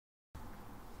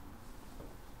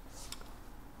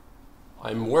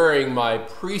I'm wearing my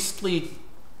priestly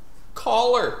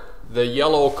collar, the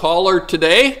yellow collar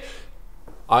today.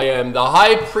 I am the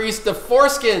high priest of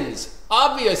foreskins.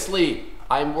 Obviously,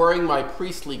 I'm wearing my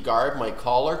priestly garb, my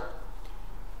collar,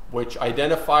 which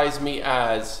identifies me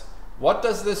as, what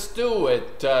does this do?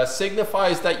 It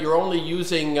signifies that you're only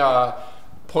using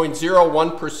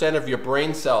 0.01% of your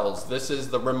brain cells. This is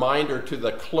the reminder to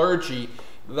the clergy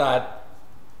that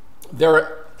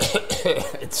they're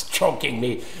it's choking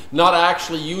me, not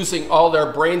actually using all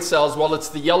their brain cells. Well, it's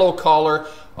the yellow collar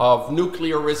of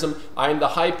nuclearism. I'm the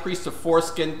high priest of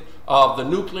foreskin of the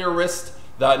nuclearist,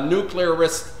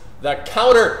 the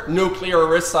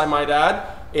counter-nuclearists, I might add,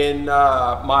 in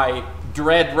my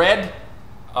dread red,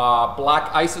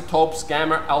 black isotopes,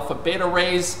 gamma, alpha, beta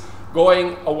rays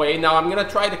going away. Now I'm going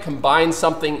to try to combine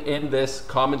something in this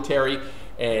commentary,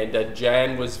 and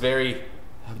Jan was very,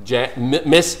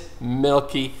 Miss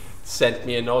Milky sent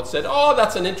me a note, said, oh,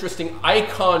 that's an interesting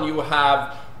icon you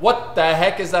have. What the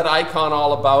heck is that icon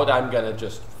all about? I'm going to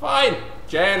just, fine,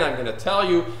 Jan, I'm going to tell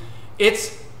you.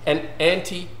 It's an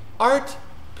anti-art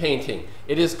painting.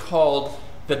 It is called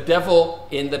The Devil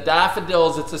in the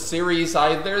Daffodils. It's a series.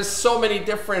 There's so many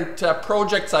different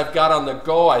projects I've got on the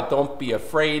go. Don't be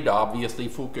afraid. Obviously,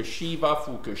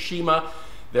 Fukushima.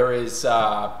 There is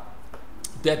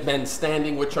Dead Men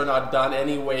Standing, which are not done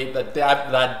anyway. The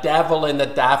Devil in the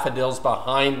Daffodils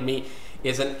behind me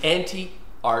is an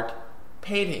anti-art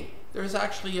painting. There's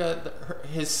actually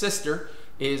his sister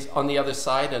is on the other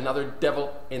side, another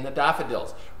devil in the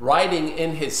daffodils, riding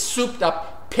in his souped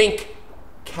up pink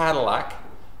Cadillac.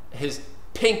 His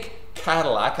pink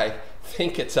Cadillac, I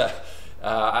think it's a,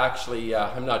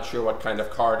 I'm not sure what kind of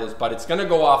car it is, but it's going to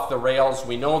go off the rails.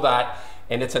 We know that.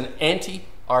 And it's an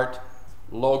anti-art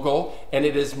logo. And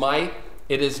it is my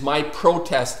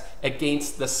protest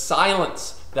against the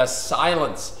silence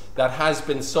that has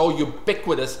been so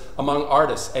ubiquitous among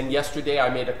artists. And yesterday I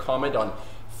made a comment on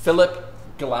Philip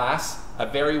Glass, a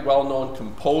very well-known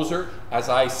composer. As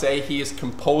I say, he is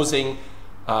composing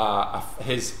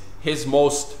his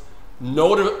most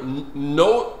notorious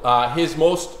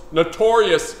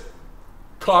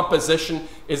composition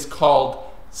is called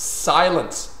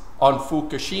Silence on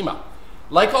Fukushima.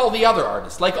 Like all the other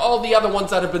artists, like all the other ones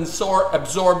that have been so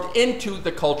absorbed into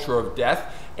the culture of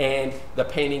death. And the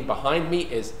painting behind me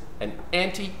is an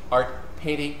anti-art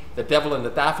painting, The Devil in the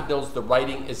Daffodils. The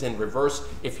writing is in reverse.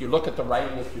 If you look at the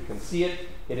writing, if you can see it,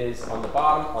 it is on the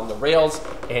bottom, on the rails,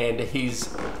 and he's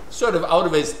sort of out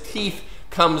of his teeth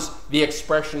comes the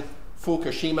expression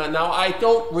Fukushima. Now, I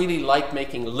don't really like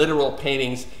making literal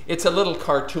paintings. It's a little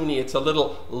cartoony, it's a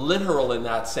little literal in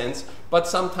that sense, but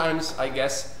sometimes, I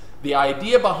guess, the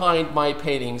idea behind my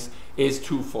paintings is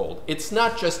twofold. It's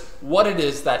not just what it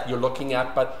is that you're looking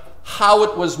at, but how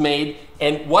it was made,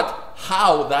 and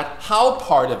how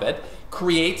part of it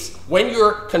creates, when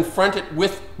you're confronted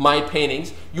with my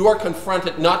paintings, you are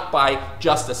confronted not by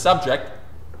just a subject,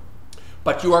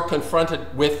 but you are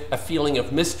confronted with a feeling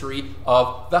of mystery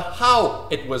of the how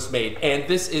it was made. And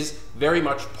this is very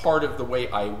much part of the way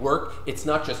I work. It's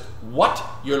not just what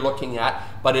you're looking at,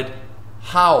 but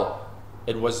how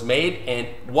it was made and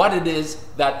what it is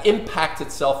that impacts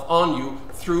itself on you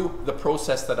through the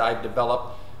process that I've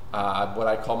developed, what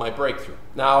I call my breakthrough.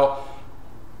 Now,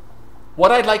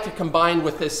 what I'd like to combine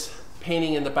with this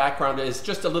painting in the background is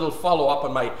just a little follow-up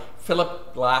on my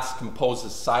Philip Glass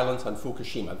composes Silence on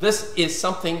Fukushima. This is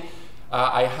something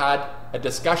I had a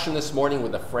discussion this morning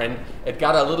with a friend. It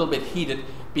got a little bit heated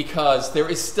because there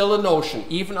is still a notion,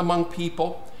 even among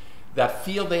people that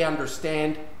feel they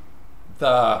understand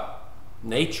the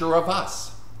nature of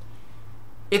us.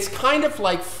 It's kind of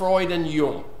like Freud and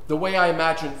Jung, the way I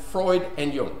imagine Freud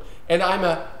and Jung. And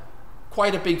I'm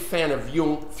quite a big fan of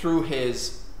Jung through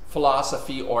his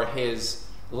philosophy or his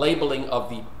labeling of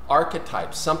the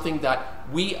archetypes, something that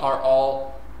we are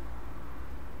all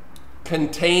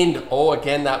contained, oh,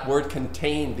 again, that word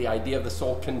contained, the idea of the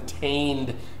soul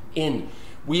contained in.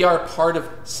 We are part of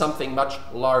something much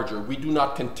larger. We do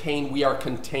not contain, we are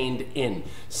contained in.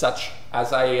 Such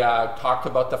as I talked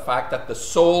about the fact that the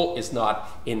soul is not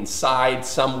inside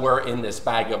somewhere in this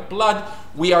bag of blood.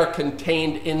 We are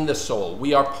contained in the soul.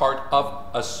 We are part of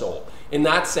a soul. In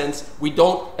that sense, we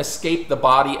don't escape the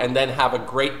body and then have a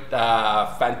great,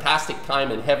 fantastic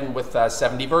time in heaven with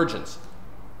 70 virgins.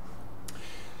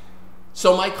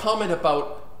 So my comment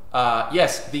about,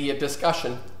 yes, the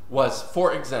discussion was,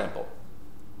 for example,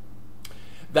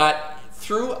 that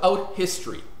throughout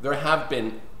history, there have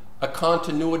been a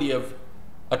continuity of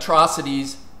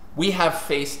atrocities. We have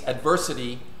faced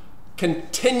adversity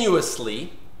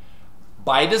continuously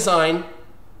by design,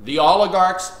 The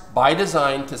oligarchs, by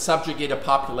design, to subjugate a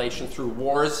population through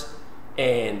wars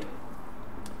and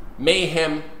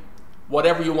mayhem,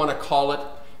 whatever you want to call it.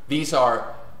 These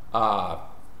are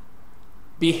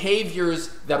behaviors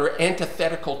that are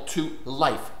antithetical to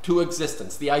life, to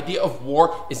existence. The idea of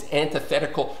war is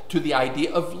antithetical to the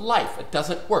idea of life. It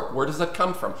doesn't work. Where does it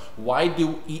come from? Why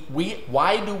do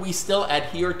we still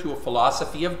adhere to a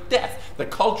philosophy of death? The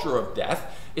culture of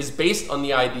death is based on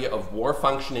the idea of war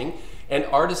functioning, and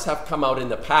artists have come out in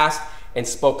the past and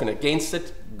spoken against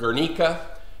it. Guernica,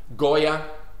 Goya,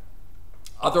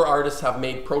 other artists have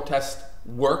made protest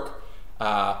work,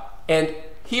 and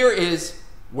here is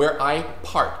where I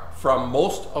part from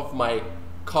most of my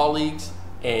colleagues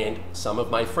and some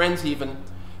of my friends even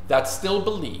that still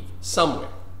believe somewhere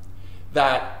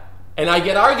that, and I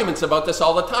get arguments about this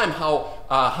all the time, how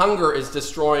hunger is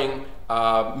destroying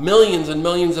millions and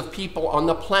millions of people on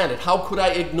the planet. How could I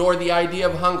ignore the idea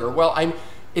of hunger? Well,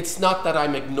 it's not that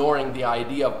I'm ignoring the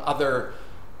idea of other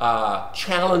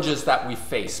challenges that we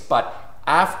face, but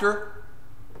after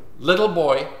Little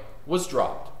Boy was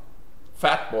dropped,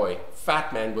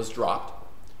 Fat Man was dropped,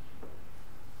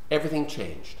 everything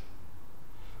changed.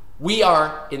 We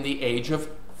are in the age of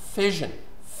fission.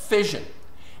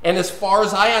 And as far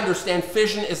as I understand,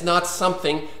 fission is not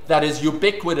something that is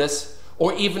ubiquitous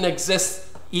or even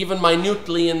exists even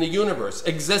minutely in the universe.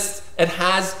 It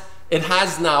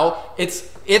has now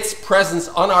its presence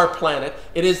on our planet.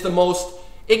 It is the most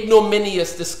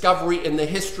ignominious discovery in the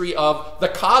history of the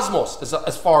cosmos,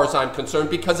 as far as I'm concerned,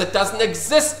 because it doesn't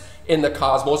exist in the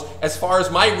cosmos. As far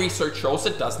as my research shows,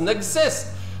 it doesn't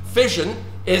exist. Fission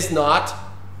is not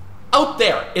out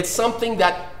there. It's something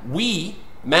that we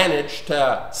managed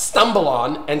to stumble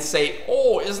on and say,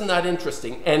 oh, isn't that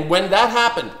interesting? And when that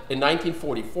happened in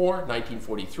 1944,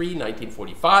 1943,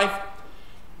 1945,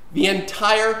 the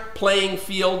entire playing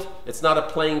field, it's not a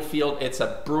playing field, it's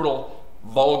a brutal,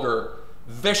 vulgar,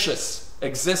 vicious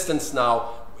existence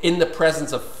now in the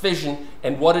presence of fission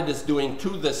and what it is doing to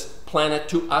this planet,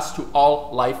 to us, to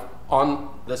all life on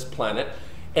this planet.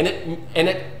 And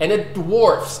it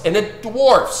dwarfs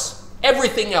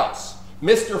everything else.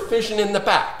 Mr. Fission in the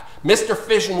back, Mr.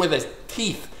 Fission with his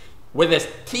teeth,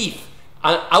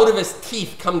 out of his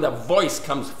teeth comes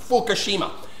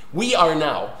Fukushima. We are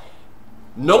now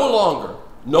no longer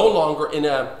in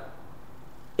a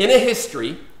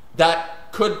history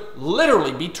that could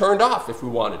literally be turned off if we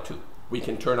wanted to. We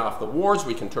can turn off the wars,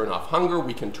 we can turn off hunger,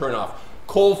 we can turn off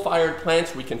coal-fired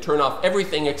plants, we can turn off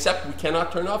everything, except we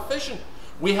cannot turn off fission.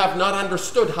 We have not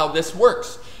understood how this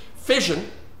works. Fission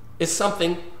is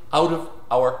something out of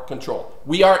our control.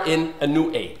 We are in a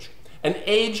new age, an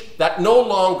age that no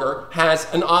longer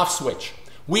has an off switch.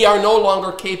 We are no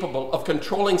longer capable of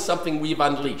controlling something we've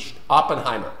unleashed.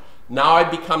 Oppenheimer, now I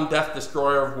become death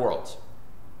destroyer of worlds.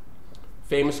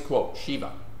 Famous quote,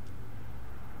 Shiva.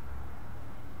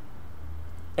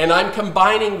 And I'm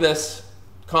combining this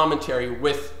commentary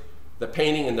with the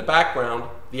painting in the background,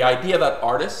 the idea that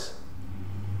artists,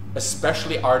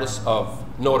 especially artists of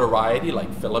notoriety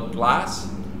like Philip Glass,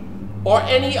 or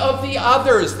any of the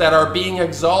others that are being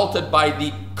exalted by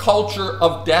the culture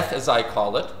of death, as I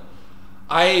call it.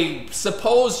 I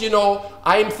suppose,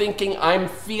 I'm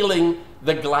feeling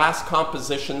the Glass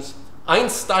compositions.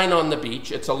 Einstein on the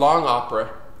Beach, it's a long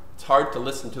opera. It's hard to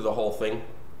listen to the whole thing.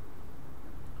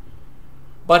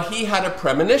 But he had a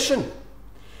premonition.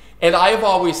 And I've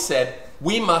always said,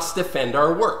 we must defend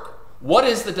our work. What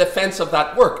is the defense of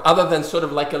that work, other than sort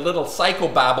of like a little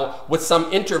psychobabble with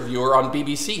some interviewer on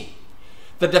BBC?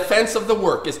 The defense of the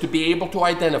work is to be able to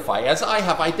identify, as I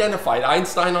have identified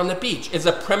Einstein on the Beach, is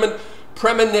a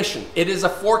premonition. It is a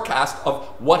forecast of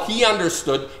what he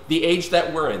understood the age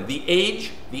that we're in, the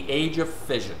age of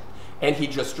fission. And he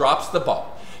just drops the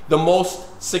ball. The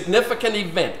most significant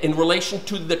event in relation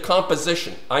to the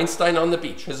composition, Einstein on the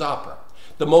Beach, his opera,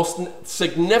 the most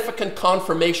significant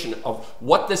confirmation of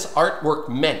what this artwork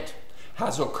meant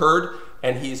has occurred,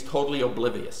 and he's totally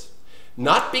oblivious.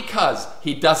 Not because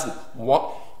he doesn't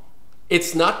want,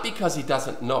 it's not because he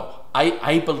doesn't know.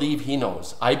 I believe he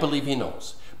knows. I believe he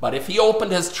knows. But if he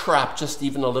opened his trap just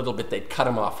even a little bit, they'd cut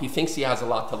him off. He thinks he has a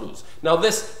lot to lose. Now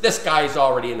this guy is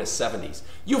already in his 70s.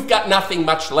 You've got nothing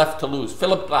much left to lose.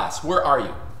 Philip Glass, where are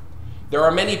you? There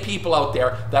are many people out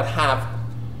there that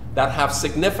have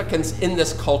significance in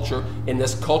this culture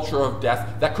of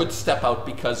death, that could step out,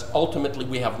 because ultimately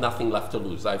we have nothing left to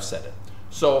lose. I've said it.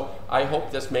 So I hope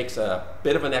this makes a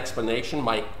bit of an explanation.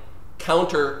 My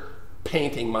counter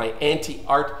painting, my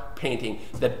anti-art painting,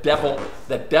 the devil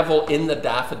in the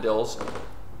daffodils,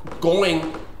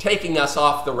 taking us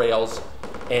off the rails,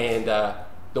 and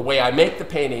the way I make the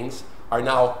paintings are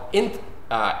now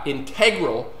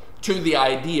integral to the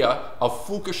idea of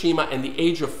Fukushima and the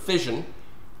age of fission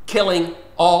killing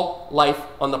all life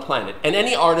on the planet. And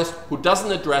any artist who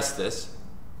doesn't address this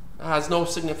has no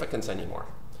significance anymore.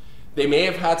 They may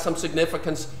have had some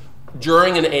significance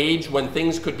during an age when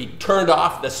things could be turned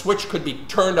off, the switch could be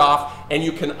turned off, and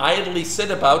you can idly sit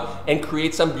about and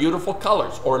create some beautiful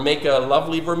colors or make a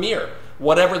lovely Vermeer.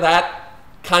 Whatever that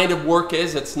kind of work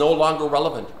is, it's no longer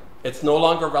relevant. It's no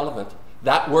longer relevant.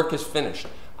 That work is finished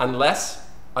unless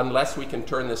we can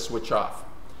turn this switch off.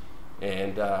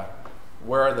 And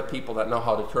where are the people that know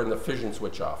how to turn the fission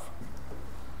switch off?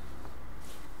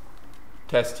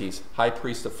 Testes, high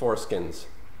priest of foreskins.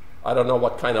 I don't know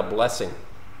what kind of blessing.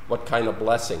 What kind of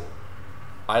blessing?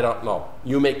 I don't know.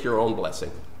 You make your own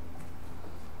blessing.